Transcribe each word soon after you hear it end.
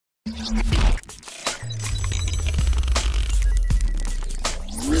Hi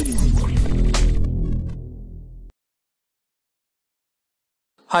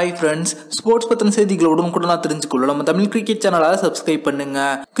friends, sports பத்தின செய்திகளை உடனுக்குடனா தெரிஞ்சுக்கொள்ள நம்ம தமிழ் கிரிக்கெட் சேனலை சப்ஸ்கிரைப் பண்ணுங்க.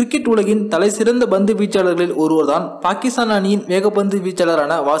 கிரிக்கெட் உலகின் தலை சிறந்த பந்து வீச்சாளர்களில் ஒருவர் தான் பாகிஸ்தான் அணியின் வேகப்பந்து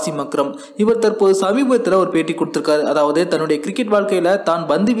வீச்சாளரான வாசிம் அக்ரம். இவர் தற்போது சமீபத்தில் ஒரு பேட்டி கொடுத்திருக்காரு. அதாவது தன்னுடைய கிரிக்கெட் வாழ்க்கையில தான்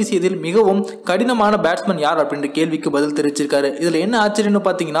பந்து வீசியதில் மிகவும் கடினமான பேட்ஸ்மேன் யார் அப்படின்ற கேள்விக்கு பதில் தெரிவிச்சிருக்காரு. இதுல என்ன ஆச்சரியம்னு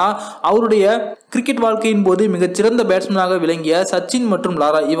பாத்தீங்கன்னா, அவருடைய கிரிக்கெட் வாழ்க்கையின் போது மிகச்சிறந்த பேட்ஸ்மேனாக விளங்கிய சச்சின் மற்றும்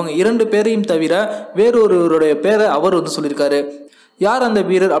லாரா இவங்க இரண்டு பேரையும் தவிர வேறொருவருடைய பேரை அவர் சொல்லியிருக்காரு. யார் அந்த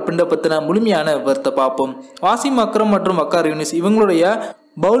வீரர் அப்படின்ற பத்தின முழுமையான விவரத்தை பார்ப்போம். வாசிம் அக்ரம் மற்றும் வக்கார் யூனிஸ் இவங்களுடைய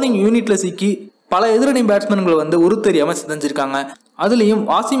பவுலிங் யூனிட்ல சிக்கி பல எதிரணி பேட்ஸ்மேன்கள் உரு தெரியாம சிதைஞ்சிருக்காங்க. அதுலயும்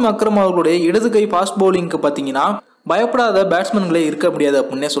வாசிம் அக்ரம் அவர்களுடைய இடது கை ஃபாஸ்ட் பவுலிங்க்கு பாத்தீங்கன்னா பயப்படாத பேட்ஸ்மேன்களே இருக்க முடியாது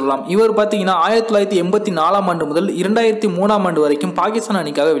அப்படின்னே சொல்லலாம். இவர் பாத்தீங்கன்னா 1984 ஆண்டு முதல் 2003 ஆண்டு வரைக்கும் பாகிஸ்தான்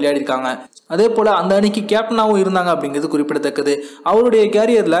அணிக்காக விளையாடிருக்காங்க. அதே போல அந்த அணிக்கு கேப்டனாகவும் இருந்தாங்க அப்படிங்கிறது குறிப்பிடத்தக்கது. அவருடைய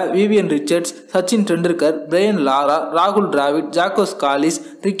கேரியர்ல Vivian Richards, Sachin Tendulkar, Brian Lara, ராகுல் Dravid, ஜாக்கோஸ் Kallis,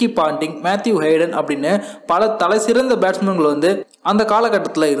 Ricky Ponting, Matthew Haden அப்படின்னு பல தலை சிறந்த பேட்ஸ்மேன்கள் அந்த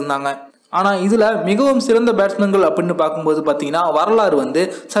காலகட்டத்தில் இருந்தாங்க. ஆனா இதுல மிகவும் சிறந்த பேட்ஸ்மேன்கள் அப்படின்னு பார்க்கும்போது பாத்தீங்கன்னா வரலாறு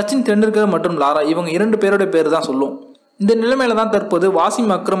சச்சின் டெண்டுல்கர் மற்றும் லாரா இவங்க இரண்டு பேரோட பேர் தான் சொல்லும். இந்த நிலைமையில தான் தற்போது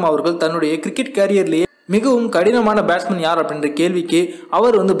வாசிம் அக்ரம் அவர்கள் தன்னுடைய கிரிக்கெட் கேரியர்லயே மிகவும் கடினமான பேட்ஸ்மேன் யார் அப்படின்ற கேள்விக்கு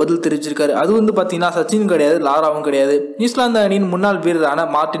அவர் பதில் தெரிவிச்சிருக்காரு. அது பாத்தீங்கன்னா சச்சின் கிடையாது, லாராவும் கிடையாது. நியூசிலாந்து அணியின் முன்னாள் வீரரான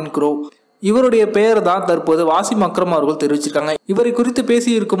மார்டின் க்ரோ இவருடைய பெயர் தான் தற்போது வாசிம் அக்ரம் அவர்கள் தெரிவிச்சிருக்காங்க. இவரை குறித்து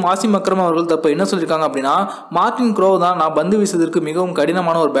பேசியிருக்கும் வாசிம் அக்ரம் அவர்கள் தற்போது என்ன சொல்லியிருக்காங்க அப்படின்னா, மார்டின் க்ரோ தான் நான் பந்து வீசுவதற்கு மிகவும்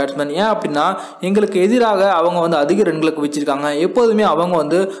கடினமான ஒரு பேட்ஸ்மேன். ஏன் அப்படின்னா எங்களுக்கு எதிராக அவங்க அதிக ரன்களுக்கு வச்சிருக்காங்க. எப்போதுமே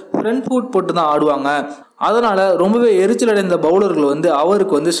அவங்க ஃப்ரண்ட் ஃபுட் போட்டு தான் ஆடுவாங்க. அதனால ரொம்பவே எரிச்சல் அடைந்த பவுலர்கள்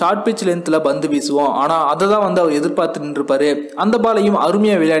அவருக்கு ஷார்ட் பிச் லென்த்ல பந்து வீசுவோம். ஆனா அதை தான் அவர் எதிர்பார்த்து நின்றுப்பாரு. அந்த பாலையும்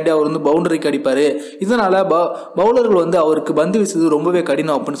அருமையா விளையாடி அவர் பவுண்டரிக்கு அடிப்பாரு. இதனால பவுலர்கள் அவருக்கு பந்து வீசுவது ரொம்பவே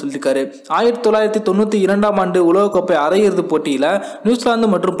கடினம் அப்படின்னு சொல்லியிருக்காரு. 1992 ஆண்டு உலகக்கோப்பை அரையிறுதி போட்டியில நியூசிலாந்து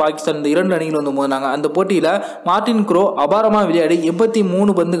மற்றும் பாகிஸ்தான் இந்த இரண்டு அணிகள் மோதினாங்க. அந்த போட்டியில மார்டின் க்ரோ அபாரமா விளையாடி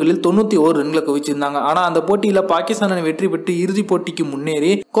 83 பந்துகளில் 91 ரன்களை குவிச்சிருந்தாங்க. ஆனா அந்த போட்டியில பாகிஸ்தான் அணி வெற்றி பெற்று இறுதி போட்டிக்கு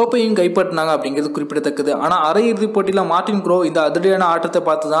முன்னேறி கோப்பையும் கைப்பற்றினாங்க அப்படிங்கிறது குறிப்பிடத்தக்கது. ஆனா அரையிறுதி போட்டியில மார்டின் க்ரோ இந்த அதிரடியான ஆட்டத்தை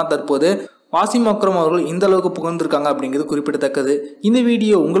பார்த்துதான் தற்போது வாசிம் அக்ரம் அவர்கள் இந்த அளவுக்கு புகழ்ந்திருக்காங்க அப்படிங்கிறது குறிப்பிடத்தக்கது. இந்த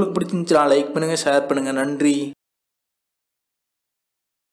வீடியோ உங்களுக்கு பிடிச்சிருந்துச்சுன்னா லைக் பண்ணுங்க, ஷேர் பண்ணுங்க. நன்றி.